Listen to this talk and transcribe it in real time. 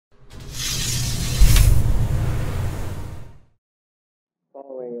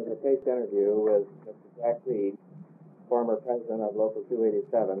morning is a taped interview with Mr. Jack Reed, former president of Local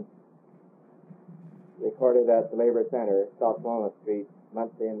 287, recorded at the Labor Center, South Walnut Street,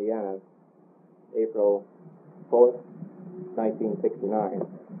 Muncie, Indiana, April 4th, 1969.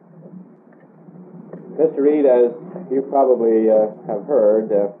 Mr. Reed, as you probably have heard,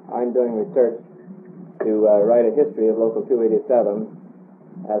 I'm doing research to write a history of Local 287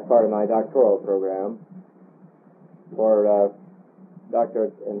 as part of my doctoral program for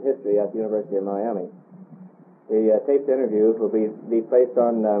doctorate in history at the University of Miami. The taped interviews will be placed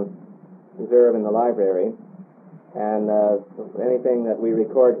on reserve in the library, and anything that we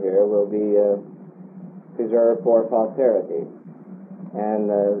record here will be preserved for posterity. And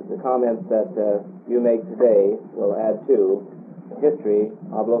the comments that you make today will add to the history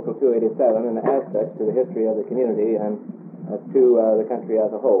of Local 287 and aspects to the history of the community and to the country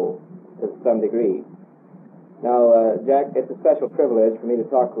as a whole to some degree. Now, Jack, it's a special privilege for me to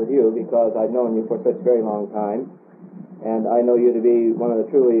talk with you because I've known you for such a very long time, and I know you to be one of the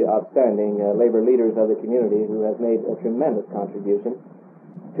truly outstanding labor leaders of the community who has made a tremendous contribution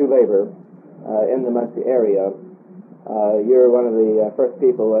to labor in the Muncie area. You're one of the first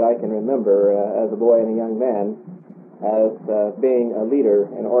people that I can remember as a boy and a young man as being a leader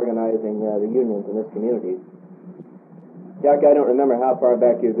in organizing the unions in this community. Jack, I don't remember how far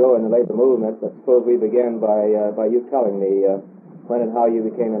back you go in the labor movement, but suppose we begin by you telling me when and how you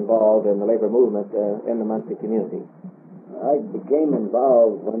became involved in the labor movement in the Muncie community. I became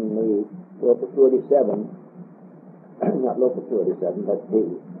involved when the Local 287, not Local 287, but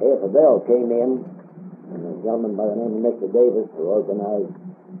the AFL came in, and a gentleman by the name of Mr. Davis to organize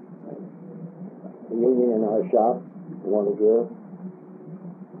the union in our shop, one year.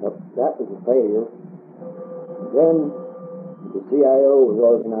 But that was a failure. Then the CIO was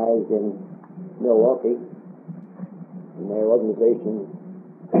organized in Milwaukee, and their organization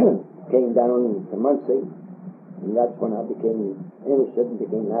came down to Muncie, and that's when I became interested and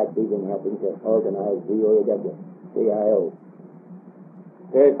became active in helping to organize the UAW-CIO.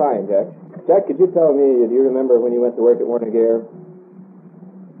 Very fine, Jack. Jack, could you tell me, do you remember when you went to work at Warner Gear?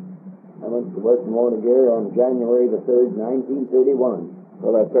 I went to work in Warner Gear on January the 3rd, 1931.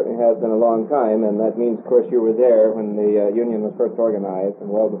 Well, that certainly has been a long time, and that means, of course, you were there when the union was first organized and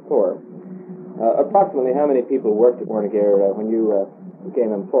well before. Approximately how many people worked at Warner Gear when you became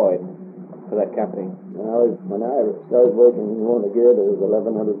employed for that company? When I started working in Warner Gear, there was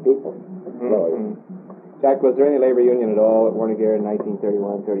 1,100 people employed. Mm-hmm. Jack, was there any labor union at all at Warner Gear in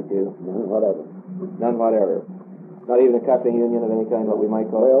 1931, 32? None whatever. None whatever. Not even a company union of any kind, what we might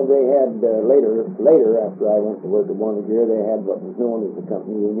call it? Well, they had later after I went to work at Warner Gear, they had what was known as the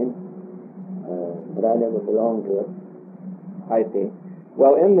company union, but I never belonged to it. I see.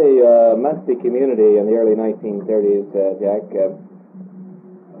 Well, in the Muncie community in the early 1930s, Jack,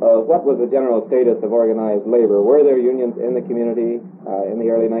 what was the general status of organized labor? Were there unions in the community in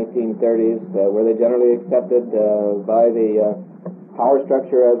the early 1930s? Were they generally accepted by the power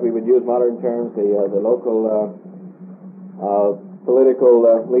structure, as we would use modern terms, the local political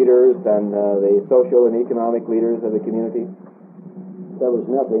leaders and the social and economic leaders of the community? There was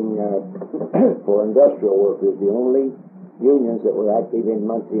nothing for industrial workers. The only unions that were active in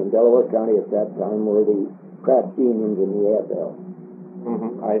Muncie and Delaware County at that time were the craft unions in the AFL.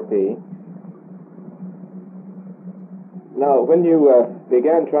 Mm-hmm, I see. Now, when you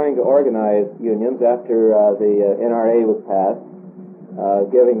began trying to organize unions after the NRA was passed,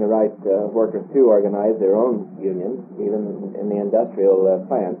 giving the right workers to organize their own unions, even in the industrial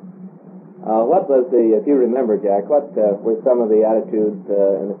plants. What was if you remember, Jack, what were some of the attitudes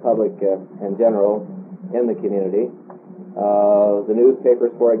in the public in general in the community? The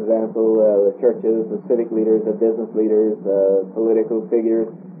newspapers, for example, the churches, the civic leaders, the business leaders, political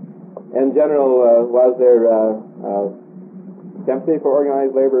figures. In general, was there sympathy for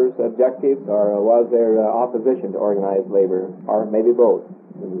organized labor's objectives, or was there opposition to organized labor, or maybe both?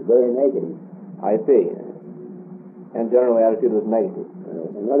 It was very negative. I see. And general attitude was negative.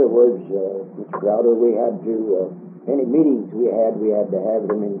 In other words, Mr. Crowder, we had to, any meetings we had to have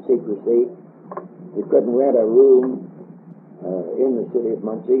them in secrecy. We couldn't rent a room in the city of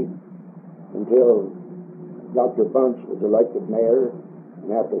Muncie until Dr. Bunch was elected mayor,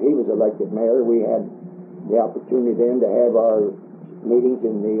 and after he was elected mayor, we had the opportunity then to have our meetings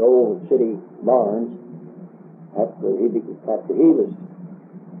in the old city barns. After he was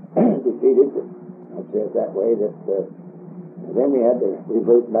defeated, I'd say it that way, that then we had to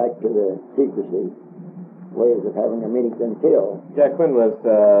revert back to the secrecy ways of having our meetings until... Jack, when was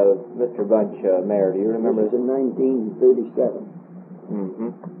Mr. Bunch mayor? Do you remember? This was in 1937.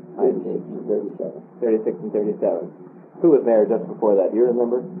 Mm-hmm. 36 and 37. 36 and 37. Who was mayor just before that? Do you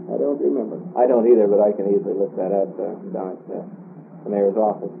remember? I don't remember. I don't either, but I can easily look that up down at the mayor's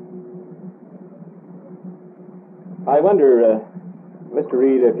office. I wonder, Mr.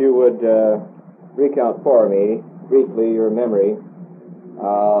 Reed, if you would recount for me briefly your memory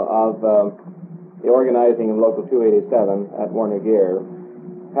of the organizing of Local 287 at Warner Gear.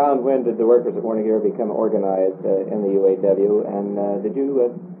 How and when did the workers at Warner Gear become organized in the UAW, and did you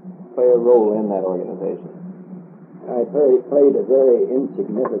play a role in that organization? I played a very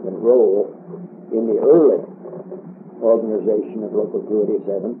insignificant role in the early organization of Local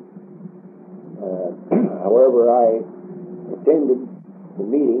 287. However, I attended the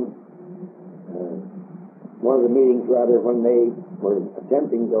meeting, one of the meetings rather, when they were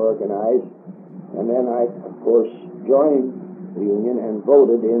attempting to organize, and then I, of course, joined the union and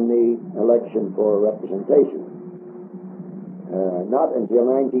voted in the election for representation. Not until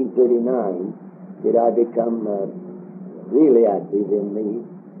 1939 did I become really active in the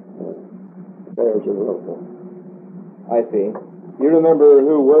affairs of the local. I see. Do you remember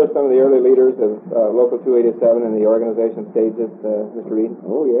who were some of the early leaders of Local 287 in the organization stages, Mr. Reed?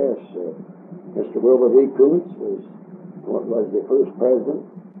 Oh, yes. Mr. Wilbur Reed was the first president.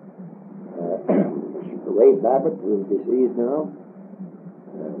 Mr. Ray Babbitt, who is deceased now.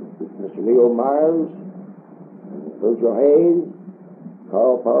 Mr. Leo Myers, Virgil Hayes,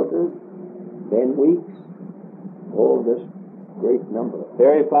 Carl Parker, Ben Weeks, all this great number.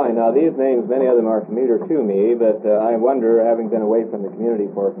 Very fine. Now, these names, many of them are familiar to me, but I wonder, having been away from the community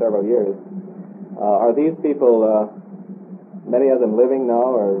for several years, are these people, many of them living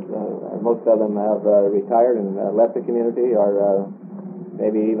now, or most of them have retired and left the community, or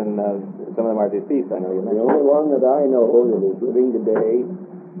maybe even some of them are deceased, I know you mentioned. The only one that I know that is living today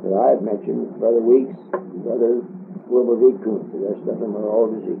that I've mentioned is Brother Weeks and Brother Wilbur Reed Kuntz. The rest of them are all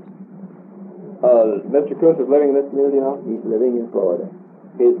deceased. Mr. Kuntz is living in this community now? He's living in Florida.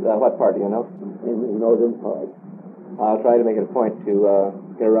 He's, what part, do you know? In the northern part. I'll try to make it a point to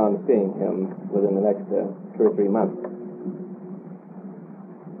get around to seeing him within the next 2 or 3 months.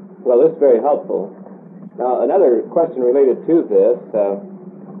 Well, this is very helpful. Now, another question related to this.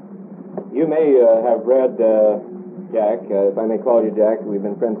 You may have read, Jack, if I may call you Jack, we've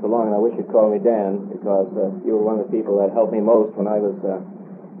been friends so long, and I wish you'd call me Dan, because you were one of the people that helped me most when I was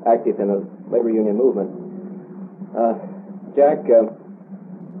active in the labor union movement. Jack,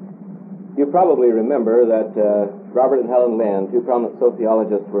 you probably remember that Robert and Helen Lynn, two prominent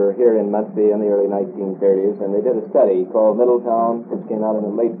sociologists, were here in Muncie in the early 1930s, and they did a study called Middletown, which came out in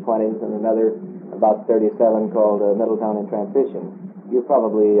the late 20s, and another about 37 called Middletown in Transition. You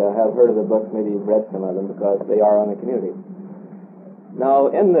probably have heard of the books, maybe you've read some of them, because they are on the community. Now,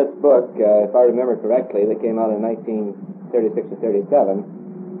 in this book, if I remember correctly, that came out in 1936 or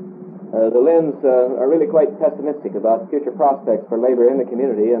 37, the Lynns are really quite pessimistic about future prospects for labor in the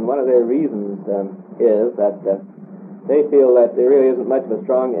community, and one of their reasons is that they feel that there really isn't much of a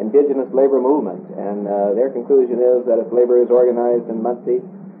strong indigenous labor movement, and their conclusion is that if labor is organized in Muncie,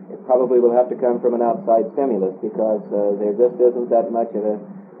 it probably will have to come from an outside stimulus, because there just isn't that much of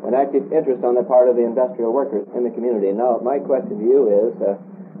an active interest on the part of the industrial workers in the community. Now, my question to you is,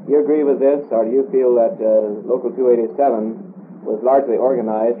 do you agree with this, or do you feel that Local 287 was largely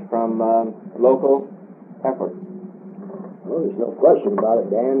organized from local effort? Well, there's no question about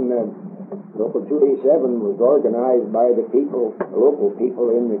it, Dan. Local 287 was organized by the people, local people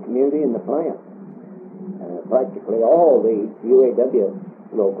in the community and the plant. Practically all the UAW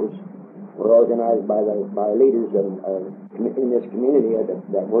locals were organized by leaders in this community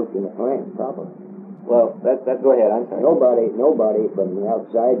that worked in the plant properly. Well, that's go ahead. I'm sorry. Nobody from the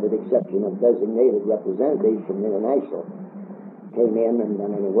outside, with the exception of designated representatives from international, came in and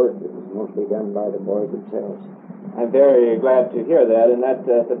done any work. It was mostly done by the boys themselves. I'm very glad to hear that, and that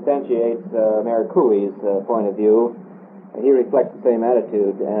substantiates Mayor Cooley's point of view. He reflects the same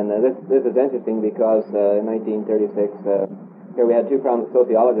attitude, and this is interesting because in 1936, here we had two prominent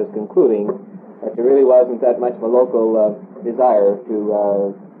sociologists concluding that there really wasn't that much of a local desire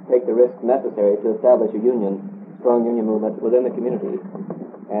to take the risks necessary to establish a strong union movement within the community.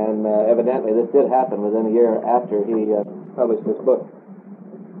 And evidently this did happen within a year after he published this book.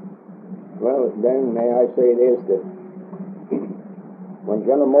 Well, then may I say this, that when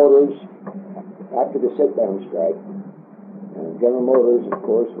General Motors, after the sit-down strike, General Motors, of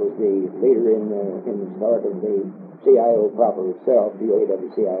course, was the leader in the start of the CIO proper itself, the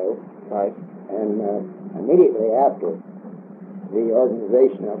UAW-CIO. Right. And immediately after the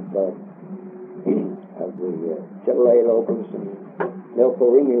organization of the Chevrolet locals and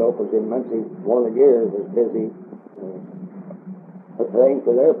Milco-Remy locals in Muncie, Warner Gear was busy preparing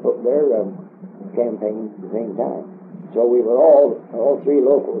for their campaign at the same time. So we were all three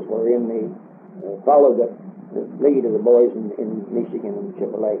locals were in followed the lead of the boys in Michigan and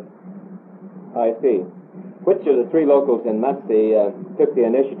Chippewa. I see. Which of the three locals in Muncie took the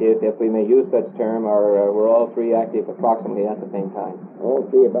initiative, if we may use such term, or were all three active approximately at the same time? All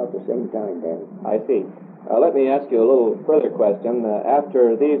three about the same time, Dan. I see. Let me ask you a little further question.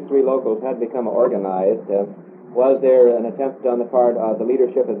 After these three locals had become organized, was there an attempt on the part of the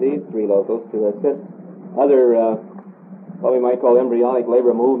leadership of these three locals to assist other, what we might call embryonic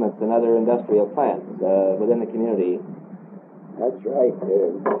labor movements in other industrial plants within the community? That's right.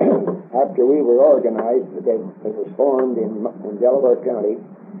 After we were organized, it was formed in Delaware County,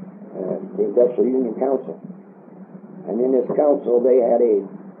 the Industrial Union Council. And in this council, they had a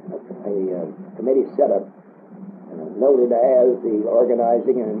committee set up, noted as the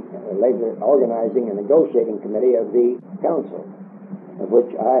organizing and negotiating committee of the council, of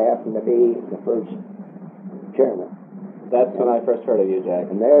which I happen to be the first chairman. That's when I first heard of you, Jack.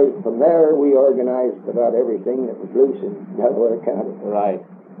 And from there, we organized about everything that was loose in Delaware County. Right.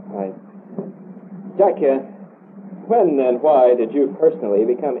 Jack, when and why did you personally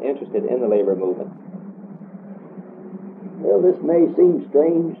become interested in the labor movement? Well, this may seem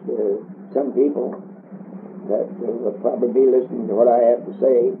strange to some people that will probably be listening to what I have to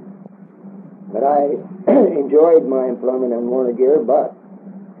say, but I enjoyed my employment in Warner Gear, but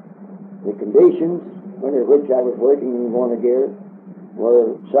the conditions under which I was working in Warner Gear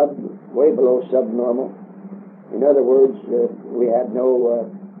were way below subnormal. In other words, we had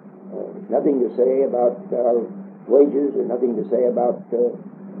nothing to say about our wages, or nothing to say about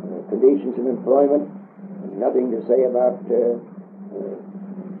conditions of employment, nothing to say about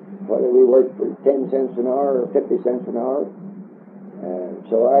whether we worked for 10 cents an hour or 50 cents an hour.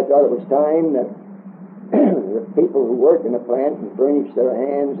 So I thought it was time that the people who work in the plant and furnish their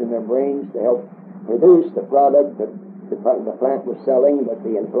hands and their brains to help produce the product that the plant was selling, but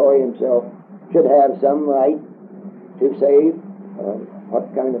the employee himself should have some right to say what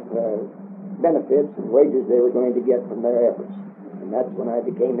kind of benefits and wages they were going to get from their efforts. And that's when I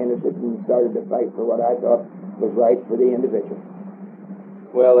became interested and started to fight for what I thought was right for the individual.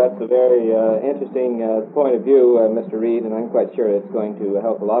 Well, that's a very interesting point of view, Mr. Reed, and I'm quite sure it's going to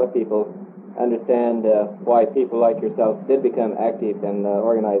help a lot of people understand why people like yourself did become active in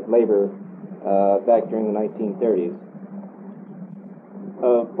organized labor back during the 1930s.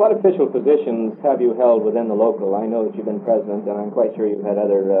 What official positions have you held within the local? I know that you've been president, and I'm quite sure you've had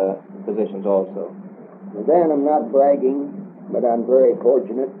other positions also. Well, Dan, I'm not bragging, but I'm very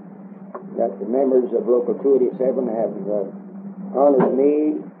fortunate that the members of Local 287 have honored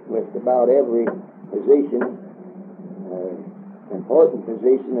me with about every position, important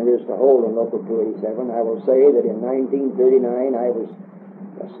position there is to hold in Local 287. I will say that in 1939 I was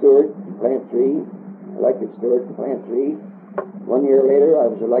a steward in Plant 3, elected steward in Plant 3. 1 year later I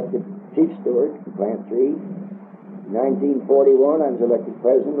was elected chief steward in Plant 3. In 1941 I was elected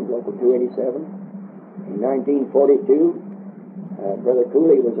president of Local 287. In 1942 Brother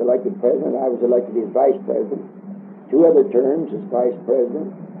Cooley was elected president. I was elected as vice president. 2 other terms as vice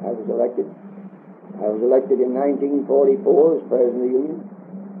president. I was elected in 1944 as president of the union.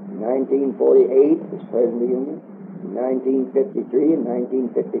 In 1948 as president of the union. In 1953 and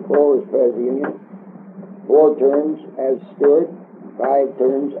 1954 as president of the union. 4 terms as steward. 5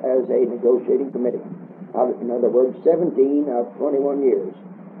 terms as a negotiating committee. In other words, 17 out of 21 years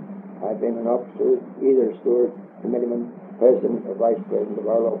I've been an officer, either steward, committeeman, president, or vice president of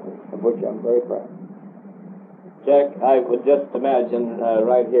our local, of which I'm very proud. Jack, I would just imagine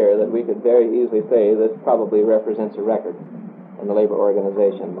right here that we could very easily say this probably represents a record in the labor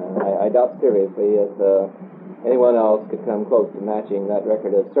organization. I doubt seriously if anyone else could come close to matching that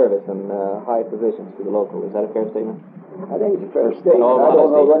record of service and high positions to the local. Is that a fair statement? I think it's a fair statement. I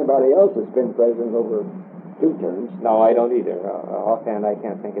don't know of anybody else that's been president over 2 terms. No, I don't either. Offhand, I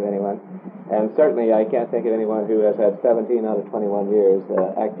can't think of anyone. And certainly I can't think of anyone who has had 17 out of 21 years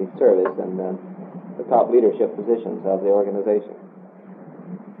active service and the top leadership positions of the organization.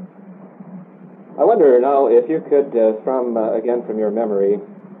 I wonder now if you could, from your memory,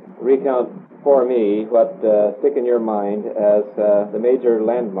 recount for me what stick in your mind as the major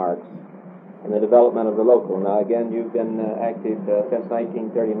landmarks in the development of the local. Now, again, you've been active since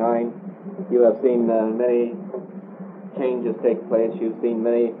 1939. You have seen many changes take place. You've seen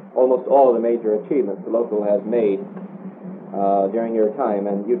almost all of the major achievements the local has made during your time.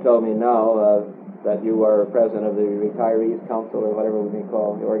 And you told me now that you are president of the Retirees Council, or whatever we may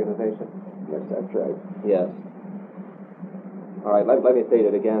call the organization. Yes, that's right. Yes. All right, let me state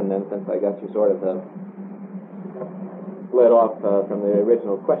it again then, since I got you sort of led off from the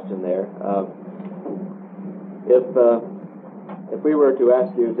original question there. If we were to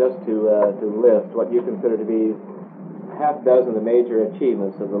ask you just to list what you consider to be half dozen of the major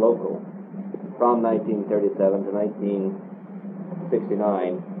achievements of the local from 1937 to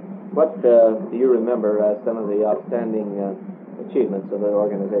 1969, what do you remember as some of the outstanding achievements of the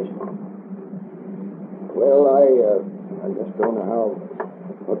organization? Well, I just don't know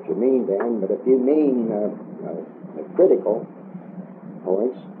what you mean, Dan, but if you mean the critical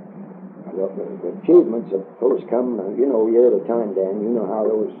points, the achievements, of course, come, year at a time, Dan. You know how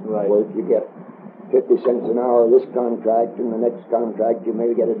those work. You get 50 cents an hour this contract, and the next contract you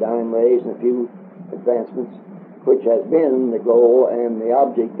may get a dime raise and a few advancements, which has been the goal and the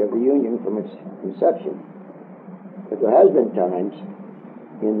object of the union from its inception. But there has been times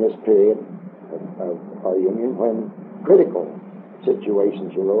in this period of our union when critical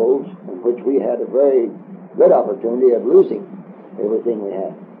situations arose in which we had a very good opportunity of losing everything we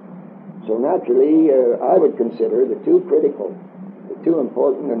had. So naturally, I would consider the two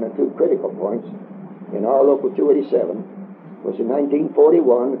important and the two critical points in our local 287 was in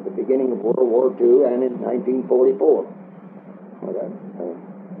 1941 at the beginning of World War II and in 1944.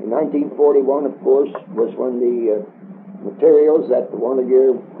 In 1941, of course, was when the materials that the Warner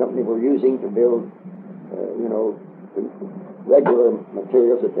Gear Company were using to build, regular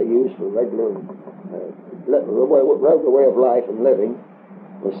materials that they use for regular way of life and living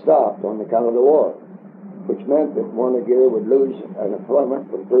was stopped on account of the war, which meant that Warner Gear would lose an employment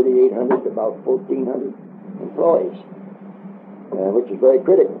from 3,800 to about 1,400 employees, which is very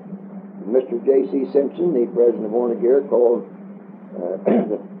critical. Mr. J.C. Simpson, the president of Warner Gear, called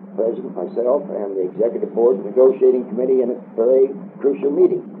the president, myself, and the executive board negotiating committee in a very crucial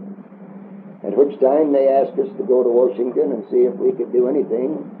meeting, at which time they asked us to go to Washington and see if we could do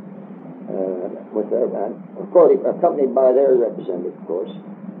anything with their band, accompanied by their representative, of course,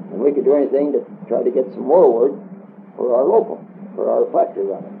 and we could do anything to try to get some more work for our factory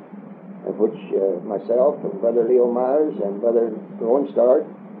runner, of which myself and Brother Leo Myers and Brother Rowan Stark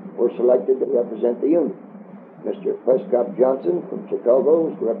were selected to represent the union. Mr. Prescott Johnson from Chicago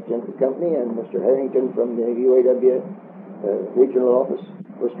was to represent the company, and Mr. Harrington from the UAW regional office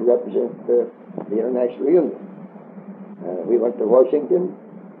was to represent the International Union. We went to Washington.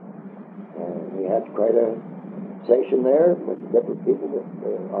 We had quite a session there with different people, with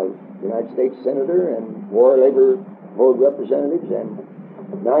our United States Senator and War Labor Board representatives, and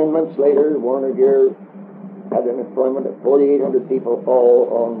 9 months later, Warner Gear had an employment of 4,800 people all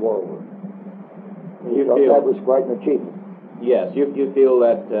on war work. That was quite an achievement. Yes, you feel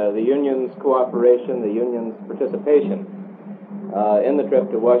that the union's cooperation, the union's participation in the trip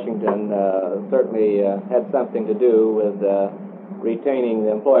to Washington certainly had something to do with retaining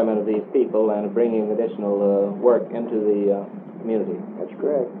the employment of these people and bringing additional work into the community. That's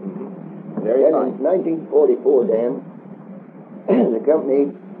correct. Mm-hmm. Very fine. In 1944, Dan, the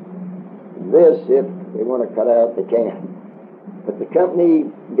company, if they want to cut out, they can. But the company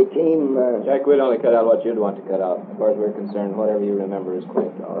became... Jack, we'd only cut out what you'd want to cut out. As far as we're concerned, whatever you remember is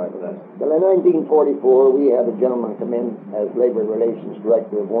quite all right with us. Well, in 1944, we had a gentleman come in as Labor Relations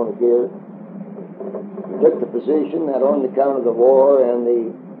Director of Warner Gear. He took the position that on account of the war and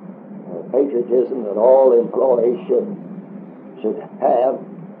the patriotism that all employees should have,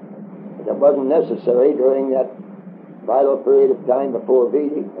 that it wasn't necessary during that vital period of time before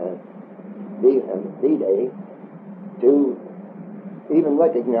V-Day to even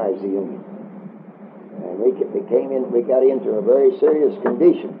recognize the union. And we got into a very serious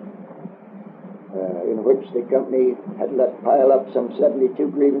condition in which the company had let pile up some 72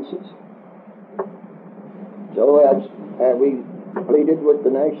 grievances. So as we pleaded with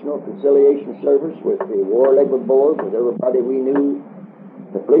the National Conciliation Service, with the War Labor Board, with everybody we knew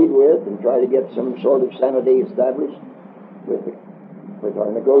to plead with and try to get some sort of sanity established with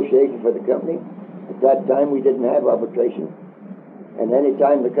our negotiations with the company. At that time, we didn't have arbitration. And any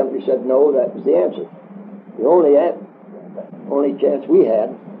time the company said no, that was the answer. The only chance we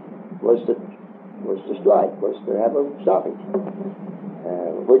had was to strike, was to have a stoppage,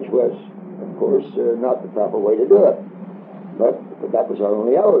 which was, of course, not the proper way to do it. But that was our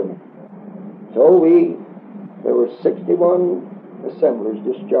only outlet. So there were 61 assemblers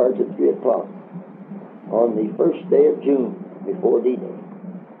discharged at 3 o'clock on the first day of June, before D-Day.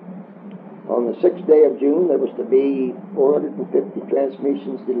 On the 6th day of June, there was to be 450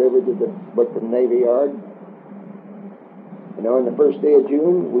 transmissions delivered to the Brooklyn Navy Yard. And on the first day of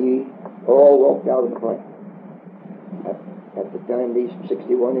June, we all walked out of the plant. At the time, these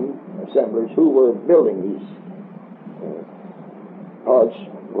 61 assemblers who were building these parts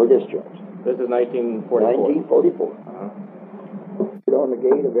were discharged. This is 1944. 1944. On the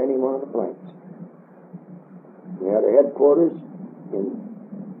gate of any one of the plants. We had a headquarters in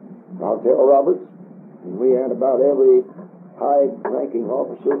Hotel Roberts, and we had about every high-ranking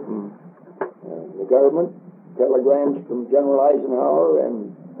officer from the government, telegrams from General Eisenhower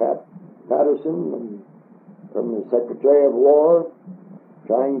and Patterson, and from the Secretary of War,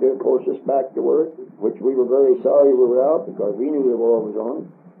 trying to force us back to work, which we were very sorry we were out because we knew the war was on.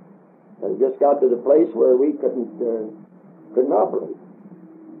 It just got to the place where we couldn't operate.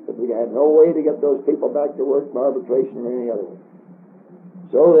 But we had no way to get those people back to work in arbitration or any other way.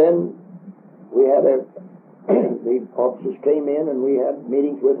 So then we had the officers came in and we had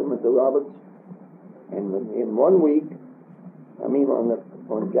meetings with them at the Roberts. And in 1 week, on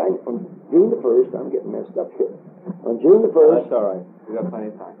June the 1st, I'm getting messed up here. On June the 1st. That's all right. We got plenty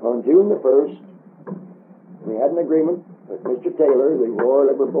of time. On June the 1st, we had an agreement with Mr. Taylor, the War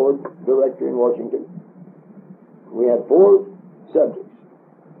Labor Board director in Washington. We had 4 subjects.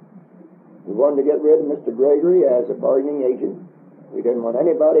 We wanted to get rid of Mr. Gregory as a bargaining agent. We didn't want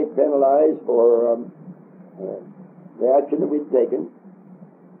anybody penalized for the action that we'd taken.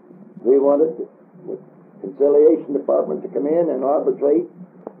 We wanted the Conciliation Department to come in and arbitrate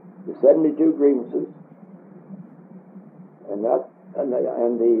the 72 grievances. And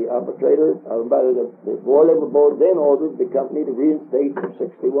the arbitrator, the War Labor Board then ordered the company to reinstate the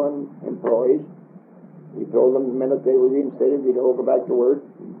 61 employees. We told them the minute they were reinstated, we'd all go back to work.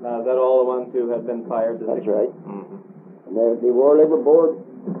 Now, is that all the ones who had been fired? That's right. Mm-hmm. And the War Labor Board,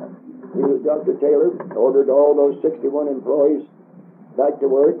 Dr. Taylor, ordered all those 61 employees back to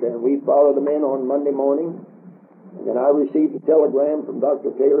work, and we followed them in on Monday morning. And then I received a telegram from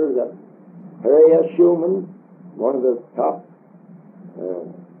Dr. Taylor that Harry S. Schulman, one of the top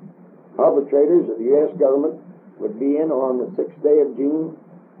arbitrators of the U.S. government, would be in on the 6th day of June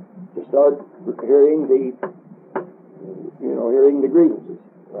to start hearing the grievances.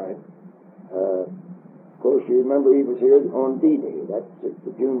 Right. Of course, you remember he was here on D-Day. That 6th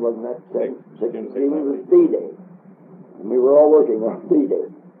of June wasn't that 6th of June was D-Day. And we were all working on D-Day.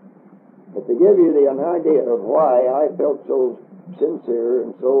 But to give you an idea of why I felt so sincere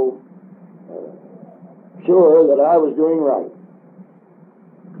and so sure that I was doing right,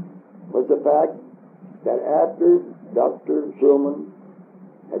 was the fact that after Dr. Schulman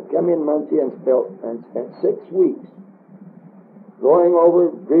had come in Muncie and spent 6 weeks going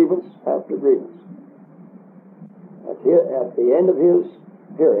over grievance after grievance, at the end of his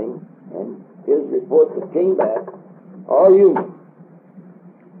hearing and his report that came back, our union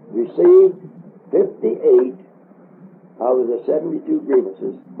received 58 out of the 72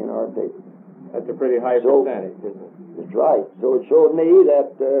 grievances in our paper. That's a pretty high percentage, isn't it? That's right. So it showed me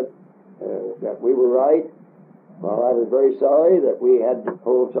that we were right. Well, I was very sorry that we had to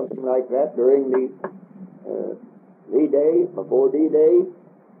pull something like that during the D-Day, before D-Day.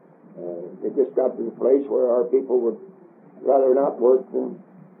 It just got to the place where our people would rather not work than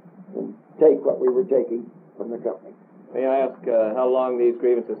take what we were taking from the company. May I ask how long these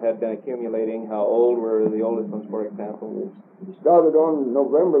grievances had been accumulating? How old were the oldest ones, for example? It started on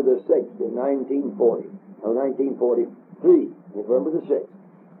November the 6th in 1940, or 1943, November the 6th,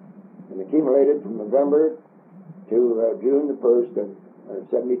 and accumulated from November to June the 1st of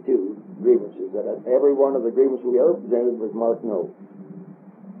 72 grievances. That every one of the grievances we ever presented was marked no.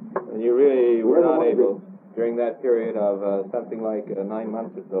 And you really were not able, during that period of something like 9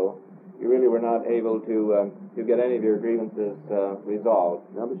 months or so, you really were not able to get any of your grievances resolved.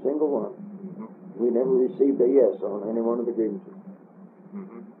 Not a single one. Mm-hmm. We never received a yes on any one of the grievances.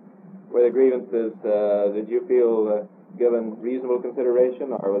 Mm-hmm. Were the grievances, did you feel given reasonable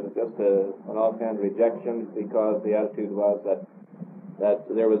consideration, or was it just an offhand rejection because the attitude was that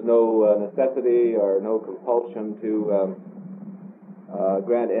there was no necessity or no compulsion to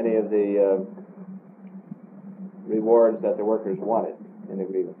grant any of the rewards that the workers wanted in the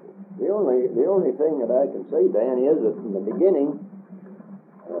grievances? The only thing that I can say, Dan, is that from the beginning,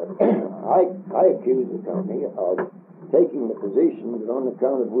 I accused the company of taking the position that on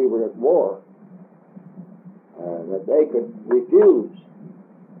account of we were at war, that they could refuse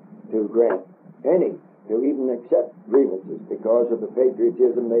to grant any, to even accept grievances because of the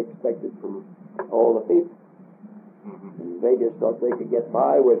patriotism they expected from all the people. Mm-hmm. They just thought they could get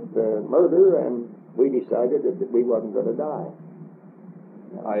by with murder, and we decided that we wasn't going to die.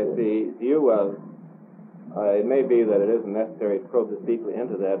 I see. Do you, it may be that it isn't necessary to probe this deeply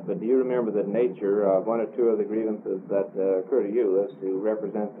into that, but do you remember the nature of one or two of the grievances that occur to you as to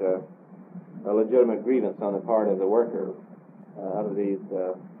represent a legitimate grievance on the part of the worker out of these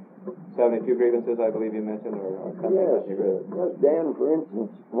 72 grievances, I believe you mentioned, or something? Yes, Dan, for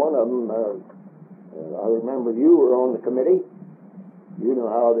instance, one of them, I remember you were on the committee. You know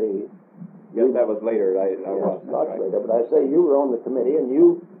how the Yes, that was later. I was. Much Right. later, but I say you were on the committee and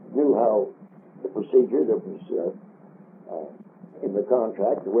you knew how the procedure that was in the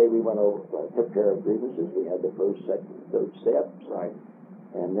contract, the way we went over, took care of grievances. We had the first, second, third steps. Right.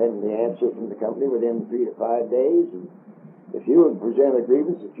 And then the answer from the company within 3 to 5 days. And if you would present a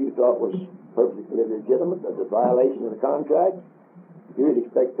grievance that you thought was perfectly legitimate as a violation of the contract, you would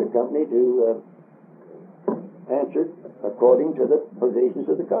expect the company to answer according to the provisions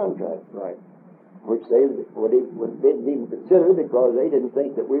of the contract. Right. Which they didn't even consider because they didn't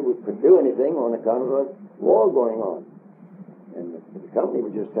think that we could do anything on account of a war going on. And the company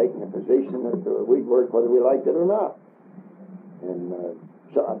was just taking a position that we'd work whether we liked it or not. And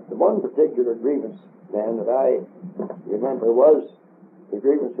so the one particular grievance, Dan, that I remember was the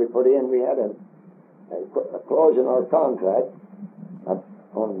grievance we put in. We had a clause in our contract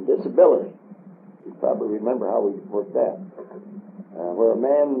on disability. You probably remember how we worked that. Where a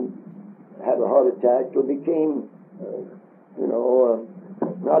man had a heart attack or became,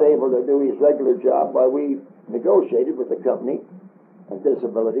 not able to do his regular job, while we negotiated with the company a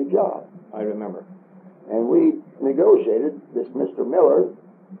disability job. I remember. And we negotiated this Mr. Miller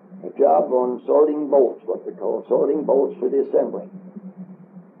a job on sorting bolts, what they call sorting bolts for the assembly.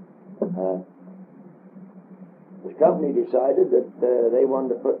 The company decided that they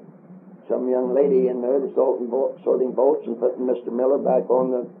wanted to put some young lady in there to sorting bolts and putting Mr. Miller back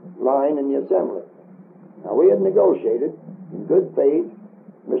on the line in the assembly. Now, we had negotiated in good faith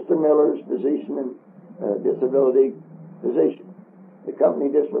Mr. Miller's position and disability position. The company,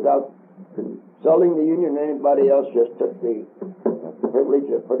 just without consulting the union or anybody else, just took the privilege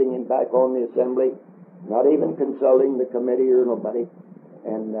of putting him back on the assembly, not even consulting the committee or nobody.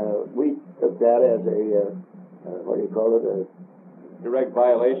 And we took that as a, a direct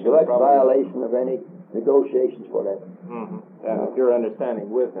violation. Direct violation of any negotiations for that. And your understanding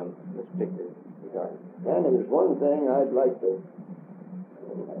with him in this particular regard. And there's one thing I'd like to.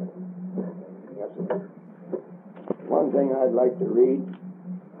 One thing I'd like to read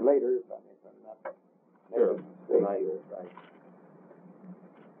later, if I may put it up. Sure. Right.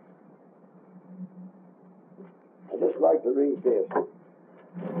 I'd just like to read this.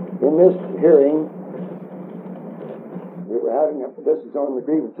 In this hearing, we were having this is on the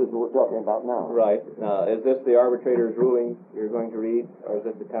grievances that we're talking about now. Right. Is this the arbitrator's ruling you're going to read, or is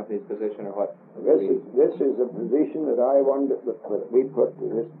this the company's position, or what? This is a position that I wanted that we put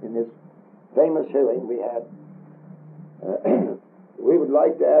in this famous hearing we had. We would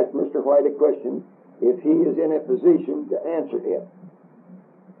like to ask Mr. White a question if he is in a position to answer it.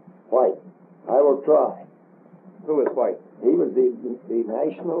 White. I will try. Who is White? He was the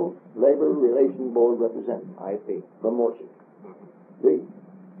National Labor Relations Board representative. I see. From Muncie.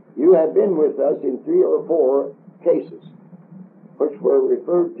 You have been with us in 3 or 4 cases which were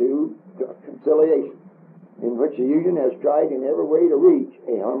referred to conciliation, in which the union has tried in every way to reach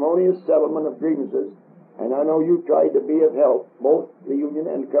a harmonious settlement of grievances, and I know you've tried to be of help. Both the union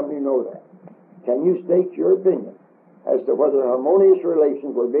and the company know that. Can you state your opinion as to whether harmonious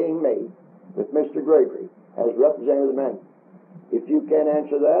relations were being made with Mr. Gregory as representative of the man? If you can't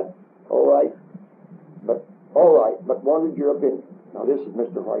answer that, all right, but wanted your opinion. Now, this is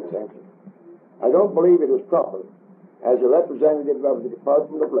Mr. White's answer. I don't believe it is proper, as a representative of the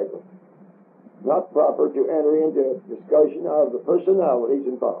Department of Labor, not proper to enter into a discussion of the personalities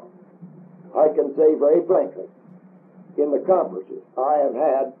involved. I can say very frankly, in the conferences I have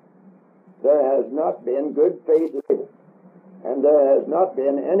had, there has not been good faith, and there has not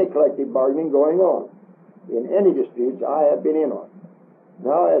been any collective bargaining going on in any disputes I have been in on.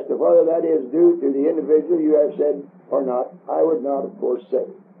 Now, as to whether that is due to the individual you have said or not, I would not, of course, say.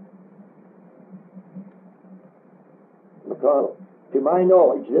 McConnell, to my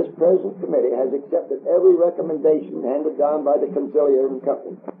knowledge, this present committee has accepted every recommendation handed down by the conciliator and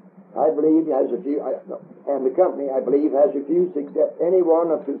company. I believe and the company, I believe, has refused to accept any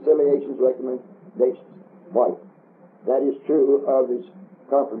one of conciliation's recommendations. White. That is true of his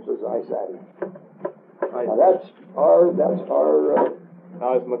conferences I sat in. Now that's our.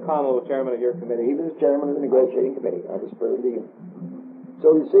 Now, is McConnell the chairman of your committee? He was the chairman of the negotiating committee. I was for the union.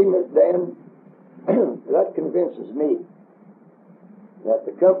 So you see, Dan, that convinces me that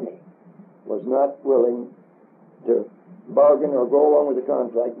the company was not willing to bargain or go along with the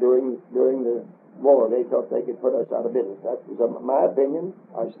contract during the war. They thought they could put us out of business. That was my opinion.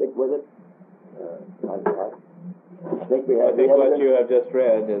 I stick with it. I think what you have just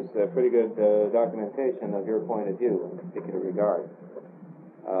read is a pretty good documentation of your point of view in this particular regard.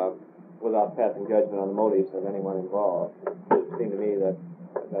 Without passing judgment on the motives of anyone involved, it seemed to me that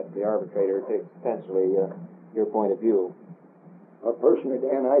the arbitrator takes essentially your point of view. Well, personally,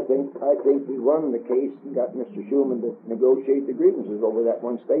 Dan, I think we won the case and got Mr. Schumann to negotiate the grievances over that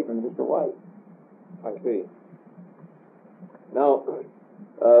one statement, Mr. White. I see. Now,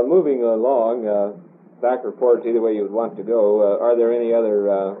 moving along, back reports, either way you would want to go, are there any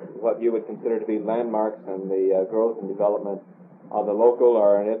other, what you would consider to be landmarks in the growth and development of the local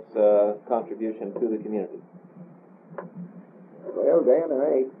or in its contribution to the community? Well, Dan,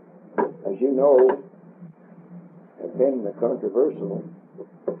 I, as you know, have been the controversial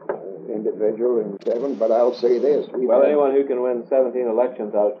individual in 7, but I'll say this. Well, anyone who can win 17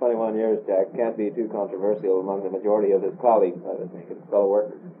 elections out of 21 years, Jack, can't be too controversial among the majority of his colleagues, I would think, and fellow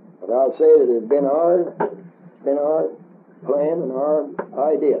workers. But I'll say that it's been our plan and our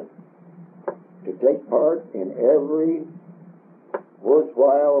idea to take part in every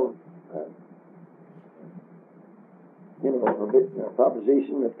worthwhile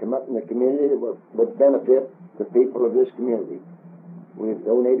proposition that come up in the community that would benefit the people of this community. We've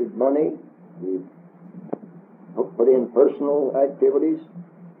donated money. We've put in personal activities.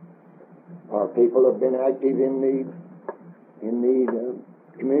 Our people have been active in the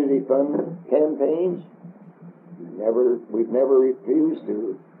community fund campaigns. We've never refused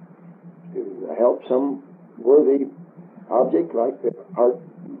to help some worthy object like the heart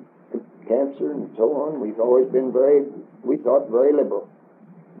cancer and so on. We've always been very liberal.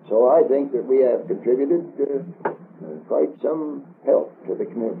 So I think that we have contributed quite some help to the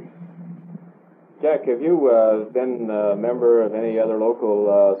community. Jack, have you been a member of any other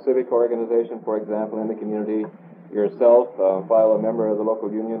local civic organization, for example, in the community yourself, while a member of the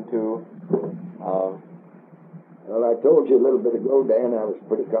local union too? Well, I told you a little bit ago, Dan, I was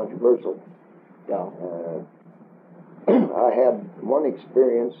pretty controversial. Yeah. I had one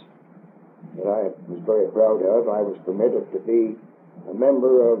experience that I was very proud of. I was permitted to be a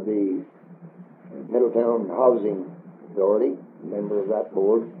member of the Middletown Housing Authority, a member of that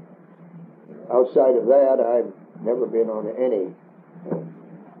board. Outside of that, I've never been on any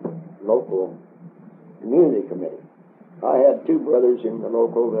local community committee. I had 2 brothers in the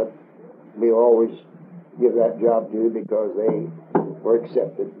local that we always give that job to because they were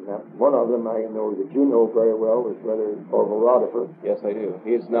accepted. Now, one of them I know that you know very well is Brother Orville Rodifer. Yes, I do.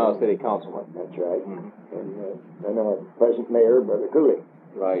 He's now a city councilman. That's right. Mm-hmm. And our present mayor, Brother Cooley.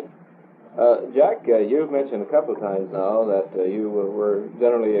 Right. Jack, you've mentioned a couple of times now that you were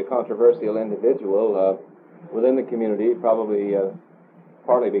generally a controversial individual within the community, probably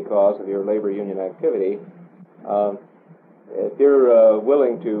partly because of your labor union activity. If you're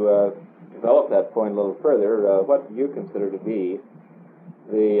willing to develop that point a little further, what do you consider to be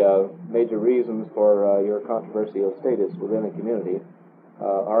the major reasons for your controversial status within the community?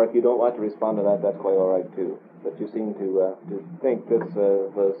 Or if you don't want to respond to that, that's quite all right too. But you seem to think this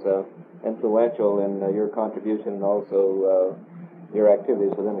was influential in your contribution and also your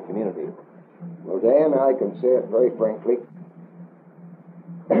activities within the community. Well, Dan, I can say it very frankly.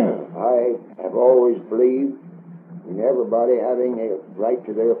 I have always believed in everybody having a right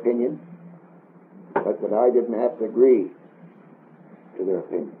to their opinion, but that I didn't have to agree to their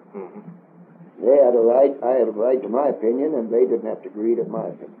opinion. Mm-hmm. They had a right, I had a right to my opinion, and they didn't have to agree to my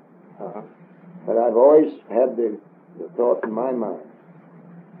opinion. Uh-huh. But I've always had the thought in my mind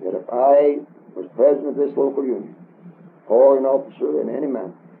that if I was president of this local union, or an officer in any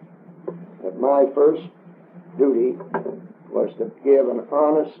manner, that my first duty was to give an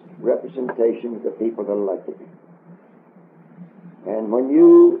honest representation to the people that elected me. And when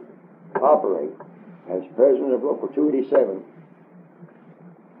you operate as president of Local 287,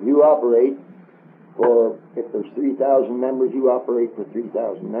 you operate for, if there's 3,000 members, you operate for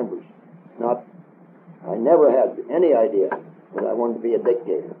 3,000 members. I never had any idea that I wanted to be a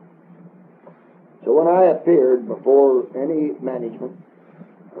dictator. So when I appeared before any management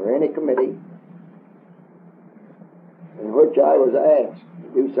or any committee in which I was asked to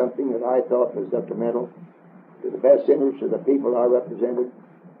do something that I thought was detrimental to the best interests of the people I represented,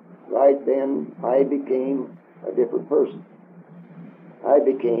 right then I became a different person. I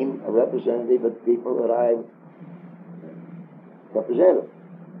became a representative of the people that I represented.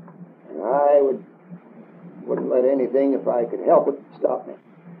 And I wouldn't let anything, if I could help it, stop me.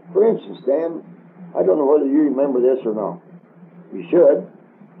 For instance, Dan, I don't know whether you remember this or not. You should.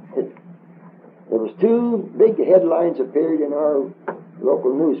 There was 2 big headlines appeared in our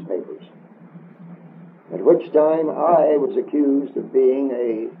local newspapers, at which time I was accused of being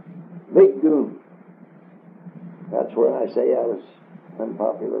a big goon. That's where I say I was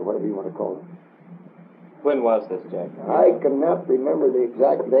unpopular, whatever you want to call it. When was this, Jack? I cannot remember the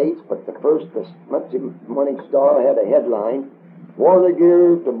exact dates, but the Muncie Morning Star had a headline, "Warner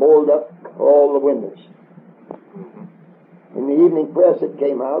gear to board up all the windows." Mm-hmm. in the evening press it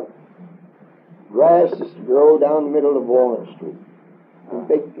came out, grass is to grow down the middle of Walnut Street. In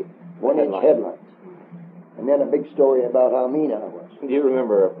big 1-inch headlines. And then a big story about how mean I was. Do you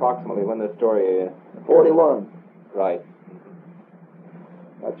remember approximately when the story... 41. Right.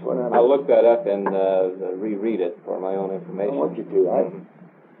 That's when I'll look that up and reread it for my own I information. want you to.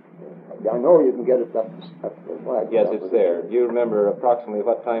 I know you can get it up the flag. Yes, it's there. Do you remember approximately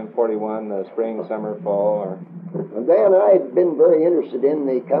what time, 41, spring, summer, fall, or... And Dan, I had been very interested in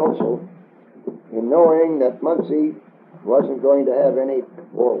the council in knowing that Muncie wasn't going to have any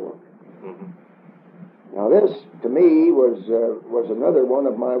war work. Now this, to me, was another one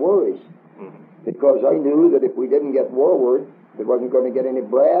of my worries, because I knew that if we didn't get war work, it wasn't going to get any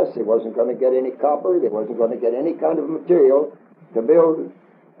brass, it wasn't going to get any copper, it wasn't going to get any kind of material to build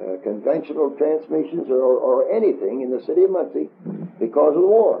conventional transmissions or anything in the city of Muncie because of the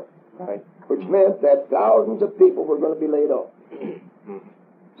war. Right. Which meant that thousands of people were going to be laid off.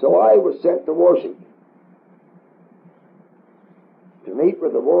 So I was sent to Washington to meet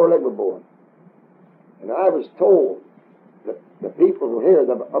with the War Labor Board. And I was told that the people here,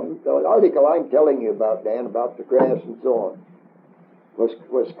 the article I'm telling you about, Dan, about the grass and so on,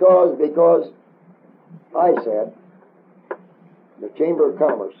 was caused because I said the Chamber of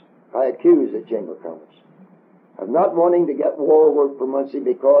Commerce, I accused the Chamber of Commerce of not wanting to get war work for Muncie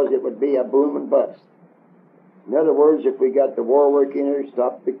because it would be a boom and bust. In other words, if we got the war work in here,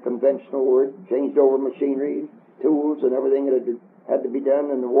 stopped the conventional work, changed over machinery, tools, and everything that had to be done,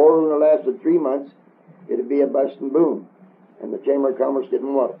 and the war only lasted 3 months, it'd be a bust and boom. And the Chamber of Commerce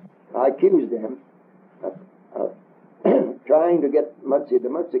didn't want it. I accused them of trying to get the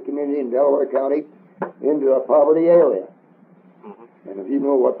Muncie community in Delaware County into a poverty area. And if you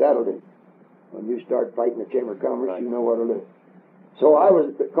know what that'll do, when you start fighting the Chamber of Commerce, you know what it'll do. So I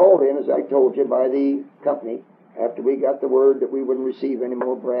was called in, as I told you, by the company after we got the word that we wouldn't receive any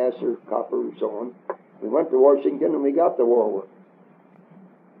more brass or copper and so on. We went to Washington and we got the war work.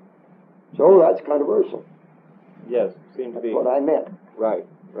 So that's controversial. Yes, seemed to be. That's what I meant. Right.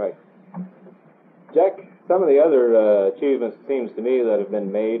 Jack, some of the other achievements, it seems to me, that have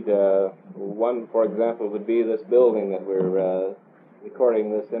been made, one, for example, would be this building that we're recording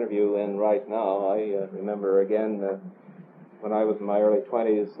this interview in right now. I remember, again, when I was in my early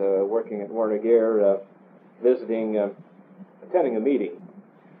 20s, working at Warner Gear, attending a meeting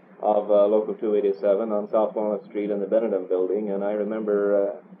of Local 287 on South Walnut Street in the Benedum building, and I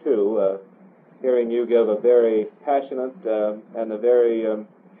remember, too, hearing you give a very passionate and a very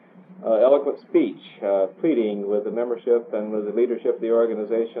eloquent speech, pleading with the membership and with the leadership of the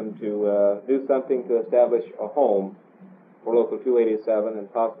organization to do something to establish a home for Local 287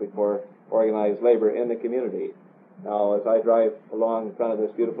 and possibly for organized labor in the community. Now, as I drive along in front of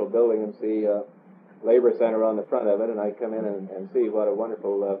this beautiful building and see Labor Center on the front of it, and I come in and see what a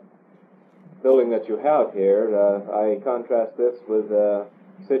wonderful building that you have here, I contrast this with the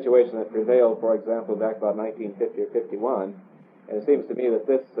situation that prevailed, for example, back about 1950 or 51, and it seems to me that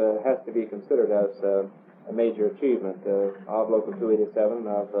this has to be considered as a major achievement of Local 287,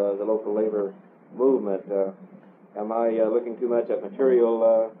 of the local labor movement. Am I looking too much at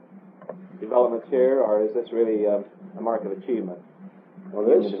material developments here, or is this really a mark of achievement? Well,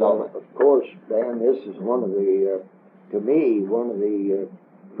 this, of course, Dan, this is one of the, to me, one of the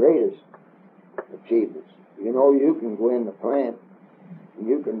greatest achievements. You know, you can go in the plant, and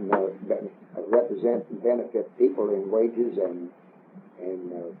you can represent and benefit people in wages and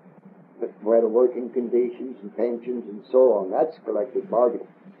better working conditions and pensions and so on. That's collective bargaining.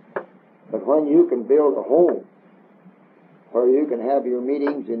 But when you can build a home where you can have your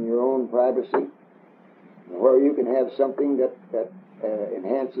meetings in your own privacy, where you can have something that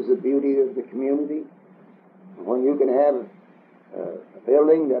enhances the beauty of the community, when you can have a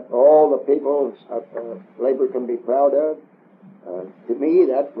building that all the people of labor can be proud of, to me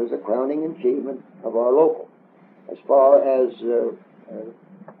that was a crowning achievement of our local. As far as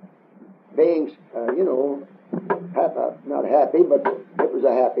being, not happy, but it was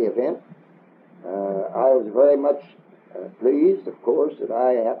a happy event. I was very much pleased, of course, that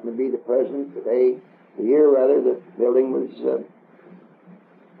I happened to be the president the year that the building was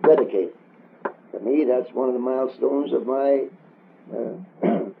dedicated. To me, that's one of the milestones of my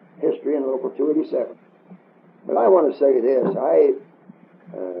history in Local 287. But I want to say this,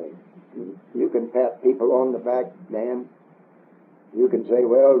 you can pat people on the back, Dan. You can say,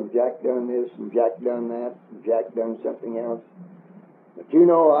 well, Jack done this, and Jack done that, and Jack done something else. But you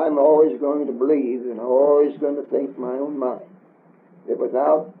know, I'm always going to believe, and I'm always going to think my own mind, that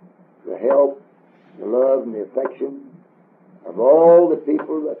without the help, the love, and the affection of all the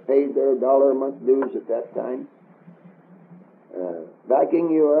people that paid their $1 a month dues at that time, backing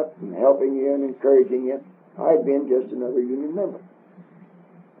you up and helping you and encouraging you. I'd been just another union member.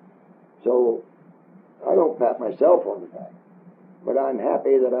 So I don't pat myself on the back, but I'm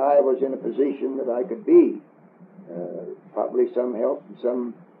happy that I was in a position that I could be. Probably some help and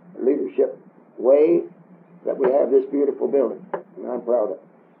some leadership way that we have this beautiful building, and I'm proud of it.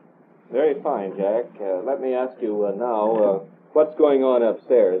 Very fine, Jack. Let me ask you now, what's going on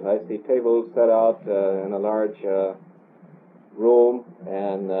upstairs? I see tables set out in a large room,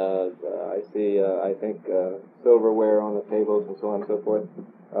 and I see, I think, silverware on the tables and so on and so forth.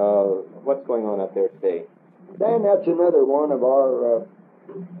 What's going on up there today? Dan, that's another one of our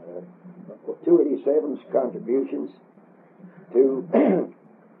 287's contributions to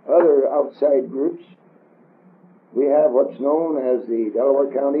other outside groups. We have what's known as the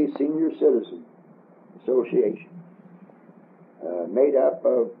Delaware County Senior Citizen Association, made up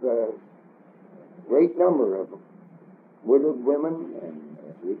of a great number of widowed women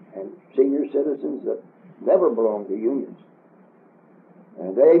and senior citizens that never belonged to unions.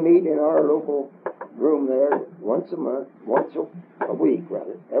 And they meet in our local room there once a week,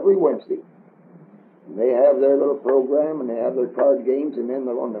 every Wednesday. And they have their little program, and they have their card games, and then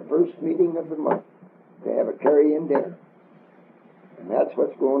on the first meeting of the month, they have a carry-in dinner. And that's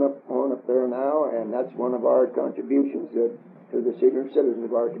what's going on up there now, and that's one of our contributions to the senior citizens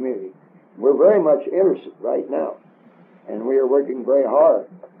of our community. We're very much interested right now, and we are working very hard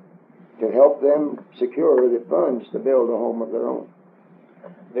to help them secure the funds to build a home of their own.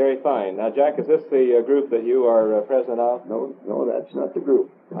 Very fine. Now, Jack, is this the group that you are president of? No, that's not the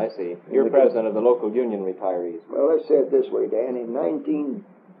group. I see. You're president of the local union retirees. Well, let's say it this way, Dan. In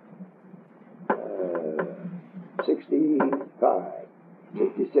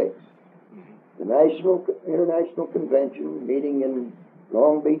 66, the International Convention meeting in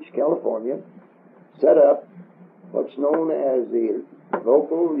Long Beach, California, set up what's known as the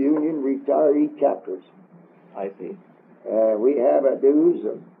local union retiree chapters. I see. We have a dues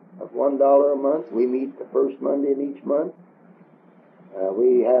of $1 a month. We meet the first Monday in each month.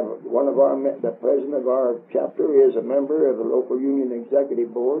 We have the president of our chapter is a member of the local union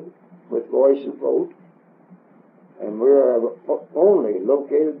executive board with voice and vote. And we're only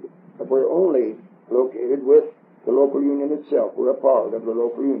located with the local union itself. We're a part of the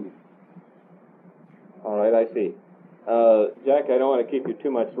local union. All right, I see. Jack, I don't want to keep you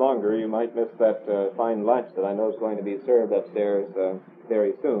too much longer. You might miss that fine lunch that I know is going to be served upstairs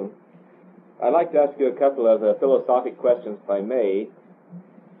very soon. I'd like to ask you a couple of philosophic questions, if I may.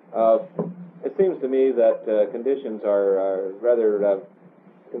 It seems to me that conditions are rather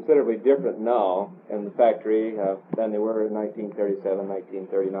considerably different now in the factory than they were in 1937,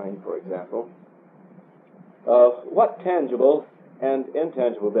 1939, for example. What tangible and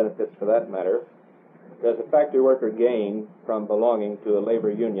intangible benefits, for that matter, does a factory worker gain from belonging to a labor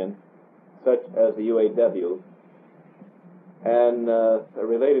union such as the UAW? And a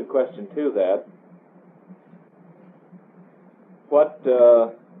related question to that, what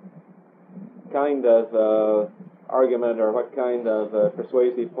kind of argument or what kind of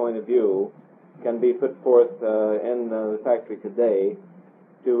persuasive point of view can be put forth in the factory today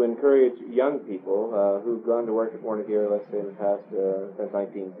to encourage young people who've gone to work at Warner Gear, let's say in the past, since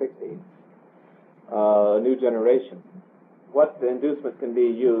 1960, a new generation? What inducement can be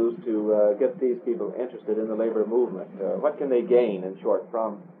used to get these people interested in the labor movement? What can they gain, in short,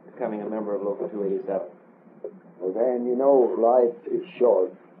 from becoming a member of Local 287? Well, Dan, you know, life is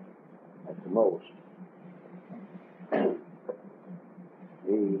short at the most.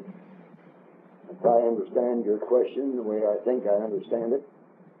 If I understand your question the way I think I understand it,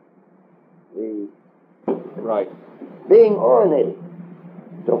 right, being oriented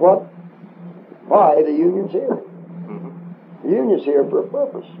to why the union's here. The union's here for a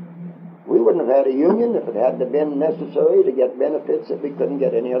purpose. We wouldn't have had a union if it hadn't been necessary to get benefits that we couldn't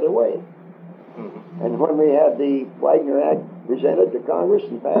get any other way. And when we had the Wagner Act presented to Congress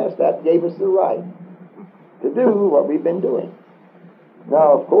and passed, that gave us the right to do what we've been doing.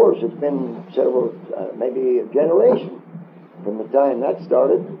 Now, of course, it's been several, maybe a generation from the time that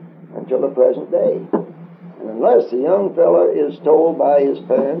started until the present day. And unless the young fella is told by his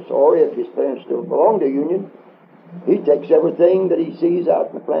parents, or if his parents still belong to a union, he takes everything that he sees out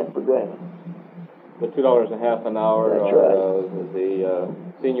in the plant for granted. The $2.50 an hour, that's right. The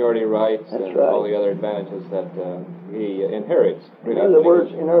seniority rights, that's and right. all the other advantages that he inherits. In other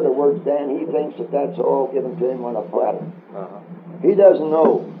words, Dan, he thinks that that's all given to him on a platter. He doesn't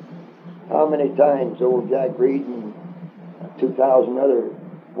know how many times old Jack Reed and 2,000 other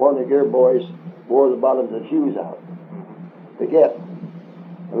Warner Gear boys wore the bottoms of shoes out to get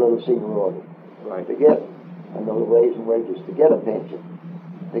a little seniority, right, to get and those raise and wages to get a pension,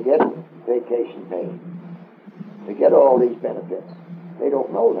 to get vacation pay, to get all these benefits. They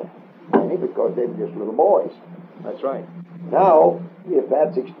don't know that, mainly because they were just little boys. That's right. Now, if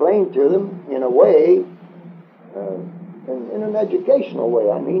that's explained to them in a way, in an educational way,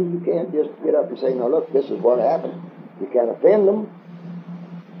 I mean, you can't just get up and say, "No, look, this is what happened." You can't offend them.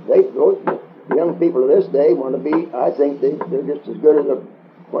 Those young people of this day want to be, I think they're just as good as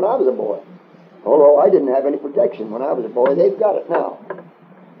when I was a boy. Although I didn't have any protection when I was a boy, they've got it now.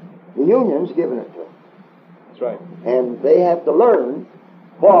 The union's giving it to them. That's right. And they have to learn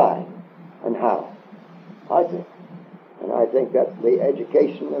why and how, I think. And I think that's the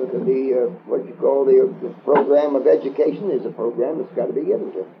education of what you call the program of education is a program that's got to be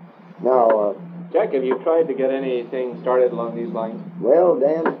given to them. Now, Jack, have you tried to get anything started along these lines? well,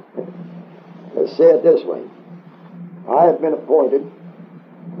 Dan, let's say it this way. I have been appointed,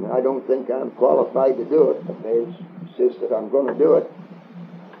 and I don't think I'm qualified to do it, but they insist that I'm going to do it.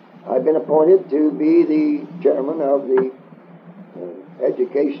 I've been appointed to be the chairman of the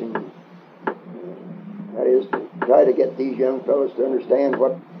education, that is, to try to get these young fellows to understand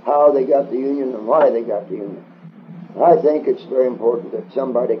how they got the union and why they got the union. I think it's very important that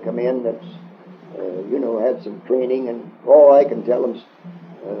somebody come in that's, had some training, and all I can tell them is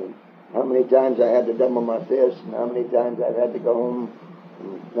how many times I had to double my fist, and how many times I've had to go home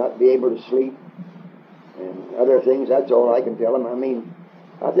and not be able to sleep, and other things. That's all I can tell them. I mean,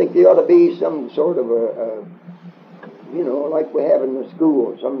 I think there ought to be some sort of like we have in the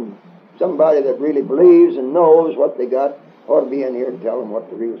school, somebody that really believes and knows what they got ought to be in here and tell them what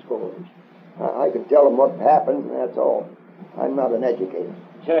the real score is. I can tell them what happened, and that's all. I'm not an educator.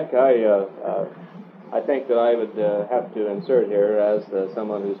 Jack, I think that I would have to insert here, as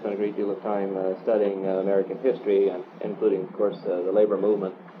someone who's spent a great deal of time studying American history, and including, of course, the labor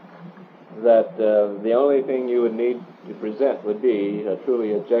movement, that the only thing you would need to present would be a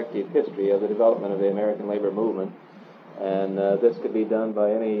truly objective history of the development of the American labor movement. And this could be done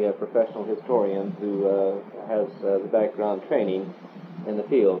by any professional historian who has the background training in the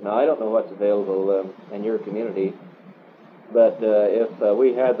field. Now, I don't know what's available in your community, but if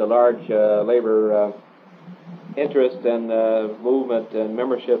we had the large labor interest and movement and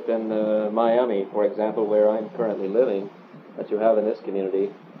membership in Miami, for example, where I'm currently living, that you have in this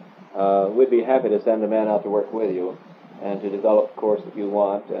community, we'd be happy to send a man out to work with you and to develop the course that you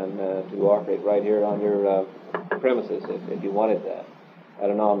want, and to offer it right here on your premises if you wanted that at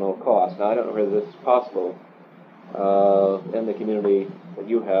a nominal cost. Now, I don't know whether this is possible in the community that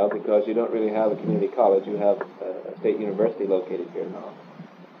you have, because you don't really have a community college. You have a state university located here now.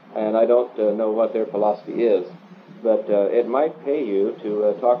 And I don't know what their philosophy is, but it might pay you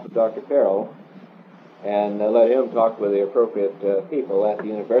to talk with Dr. Farrell and let him talk with the appropriate people at the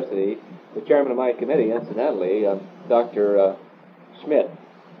university. The chairman of my committee, incidentally, Dr. Schmidt,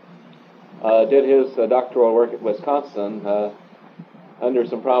 did his doctoral work at Wisconsin under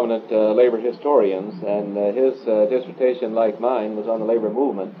some prominent labor historians, and his dissertation, like mine, was on the labor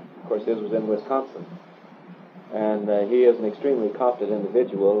movement. Of course, his was in Wisconsin. And he is an extremely competent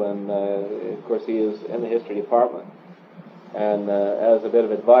individual, and of course he is in the history department. And as a bit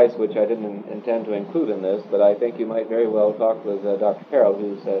of advice, which I didn't intend to include in this, but I think you might very well talk with Dr. Farrell,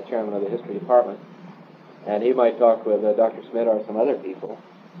 who's chairman of the history department, and he might talk with Dr. Smith or some other people,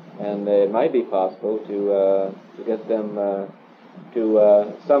 and it might be possible to get them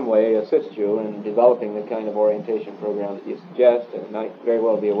to some way assist you in developing the kind of orientation program that you suggest. And it might very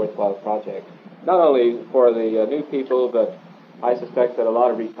well be a worthwhile project, not only for the new people, but I suspect that a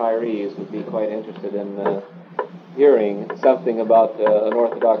lot of retirees would be quite interested in hearing something about an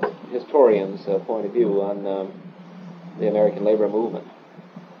Orthodox historian's point of view on the American labor movement.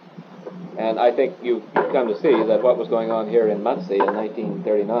 And I think you've come to see that what was going on here in Muncie in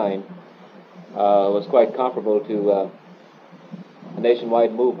 1939 was quite comparable to a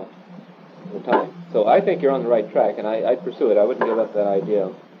nationwide movement at the time. So I think you're on the right track, and I'd pursue it. I wouldn't give up that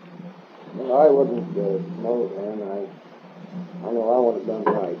idea. Well, I wouldn't know, and I know I want it done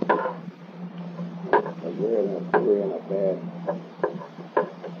right. But we're in a bad.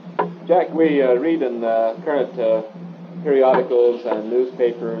 Jack, we read in current periodicals and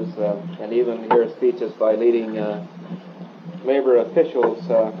newspapers, and even hear speeches by leading labor officials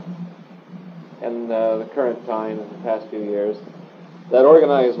in the current time, in the past few years, that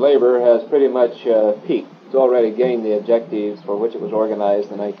organized labor has pretty much peaked. It's already gained the objectives for which it was organized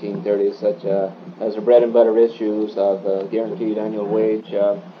in the 1930s, such as the bread and butter issues of guaranteed annual wage,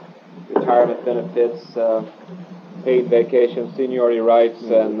 retirement benefits, paid vacation, seniority rights,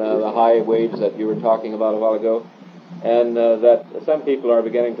 and the high wage that you were talking about a while ago. And that some people are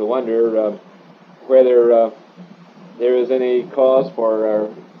beginning to wonder whether there is any cause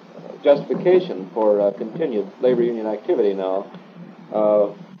for justification for continued labor union activity now.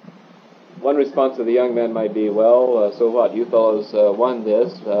 One response of the young men might be, well, so what? You fellows won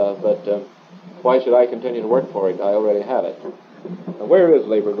this, but why should I continue to work for it? I already have it. Where is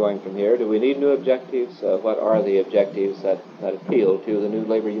labor going from here? Do we need new objectives? What are the objectives that appeal to the new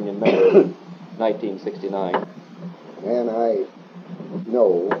labor union member in 1969? And I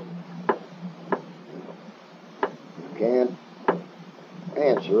know you can't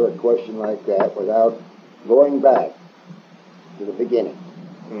answer a question like that without going back to the beginning.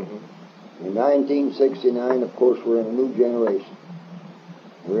 Mm-hmm. In 1969, of course, we're in a new generation.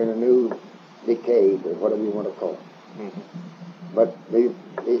 We're in a new decade, or whatever you want to call it. Mm-hmm. But the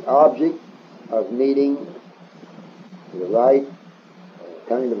object of needing the right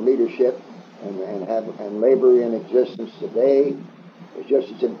kind of leadership and labor in existence today is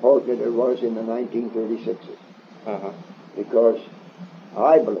just as important as it was in the 1936s. Uh-huh. Because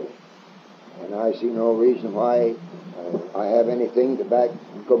I believe, and I see no reason why I have anything to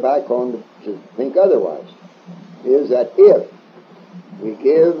go back on to think otherwise, is that if we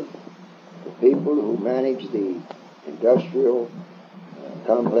give the people who manage the industrial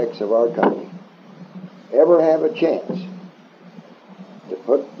complex of our country ever have a chance to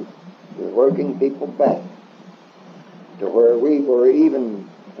put the working people back to where we were, even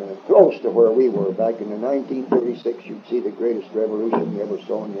close to where we were back in the 1936, you'd see the greatest revolution you ever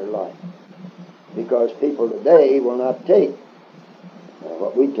saw in your life. Because people today will not take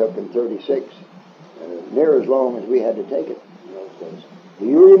what we took in 36 near as long as we had to take it in those days. Do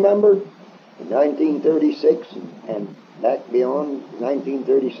you remember in 1936 and back beyond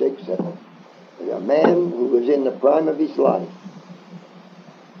 1936 a man who was in the prime of his life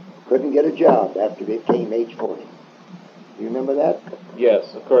couldn't get a job after he came age 40? Do you remember that?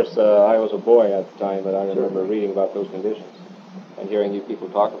 Yes, of course, I was a boy at the time, but I remember reading about those conditions and hearing you people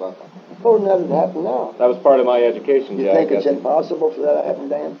talk about them. Supposing that had happened now. That was part of my education, You Jack. think it's impossible for that to happen,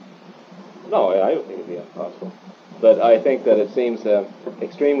 Dan? No, I don't think it'd be impossible. But I think that it seems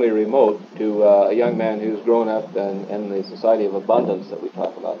extremely remote to a young man who's grown up in the society of abundance that we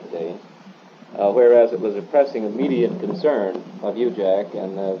talk about today, whereas it was a pressing immediate concern of you, Jack,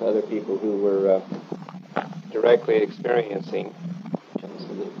 and of other people who were directly experiencing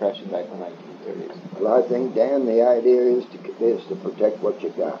the Depression back in the 1930s. Well, I think, Dan, the idea is to protect what you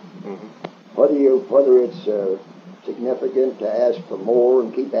got. Mm-hmm. Whether it's significant to ask for more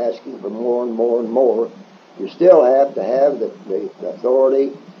and keep asking for more and more and more, you still have to have the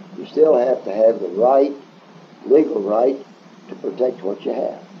authority, you still have to have the right, legal right, to protect what you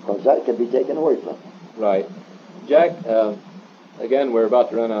have, because that can be taken away from you. Right. Jack, again, we're about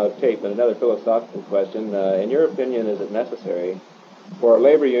to run out of tape, but another philosophical question. In your opinion, is it necessary for a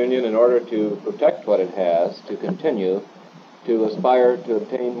labor union, in order to protect what it has, to continue to aspire to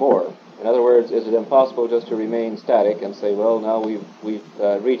obtain more? In other words, is it impossible just to remain static and say, well, now we've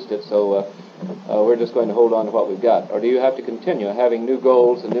reached it, so we're just going to hold on to what we've got? Or do you have to continue having new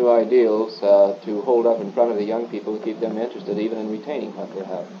goals and new ideals to hold up in front of the young people to keep them interested even in retaining what they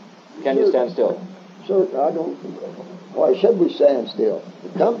have? Can you stand still? Sir, I don't. Why should we stand still?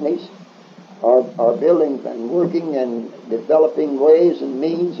 The companies are building and working and developing ways and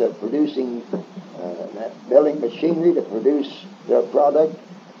means of producing, building machinery to produce their product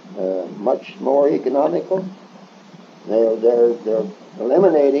much more economical. They're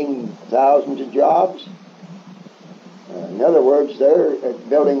eliminating thousands of jobs. In other words, they're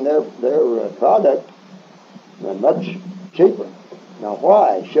building their product much cheaper. Now,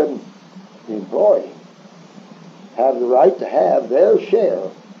 why shouldn't the employee have the right to have their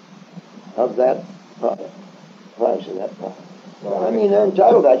share of that product, price of that product? Well, I mean, they're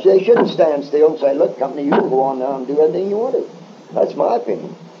entitled to that. They shouldn't stand still and say, look, company, you can go on now and do anything you want to. That's my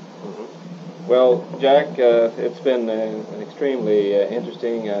opinion. Well, Jack, it's been an extremely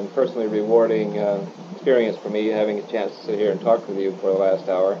interesting and personally rewarding experience for me having a chance to sit here and talk with you for the last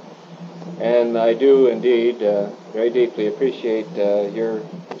hour. And I do indeed very deeply appreciate your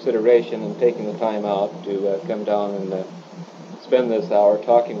consideration and taking the time out to come down and spend this hour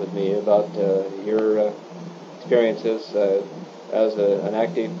talking with me about your experiences as an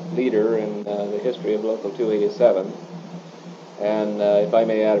active leader in the history of Local 287. And if I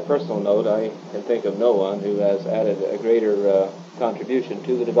may add a personal note, I can think of no one who has added a greater contribution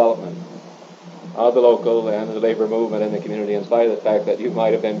to the development of the local and the labor movement in the community, in spite of the fact that you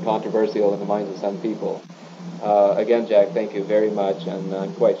might have been controversial in the minds of some people. Again, Jack, thank you very much, and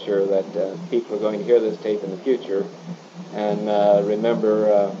I'm quite sure that people are going to hear this tape in the future and remember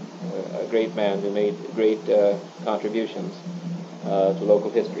a great man who made great contributions to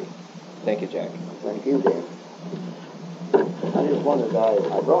local history. Thank you, Jack. Thank you, Dan. I just wondered,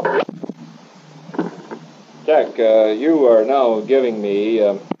 I brought Jack, you are now giving me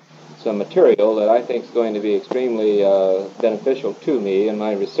some material that I think is going to be extremely beneficial to me in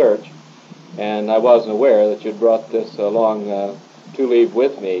my research, and I wasn't aware that you'd brought this along to leave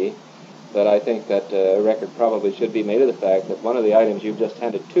with me, but I think that a record probably should be made of the fact that one of the items you've just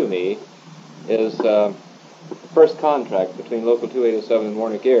handed to me is the first contract between Local 287 and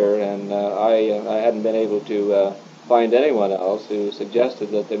Warner Gear, and I hadn't been able to find anyone else who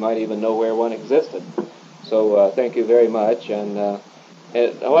suggested that they might even know where one existed. So thank you very much. And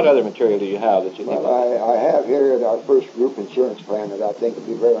what other material do you have that you think? Well, I have here our first group insurance plan that I think would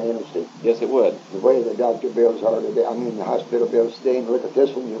be very interesting. Yes, it would. The way the doctor bills are today, the hospital bills today, and look at this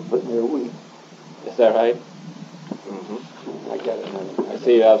one you're putting your week. Is that right? I got it. I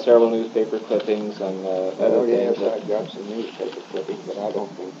see you have several newspaper clippings and other yes, things. I've got some newspaper clippings, but I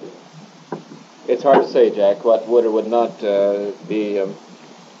don't think that. It's hard to say, Jack, what would or would not be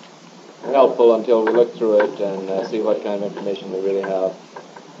helpful until we look through it and see what kind of information we really have.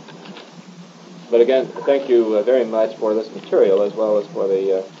 But again, thank you very much for this material as well as for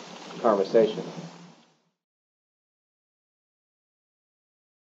the conversation.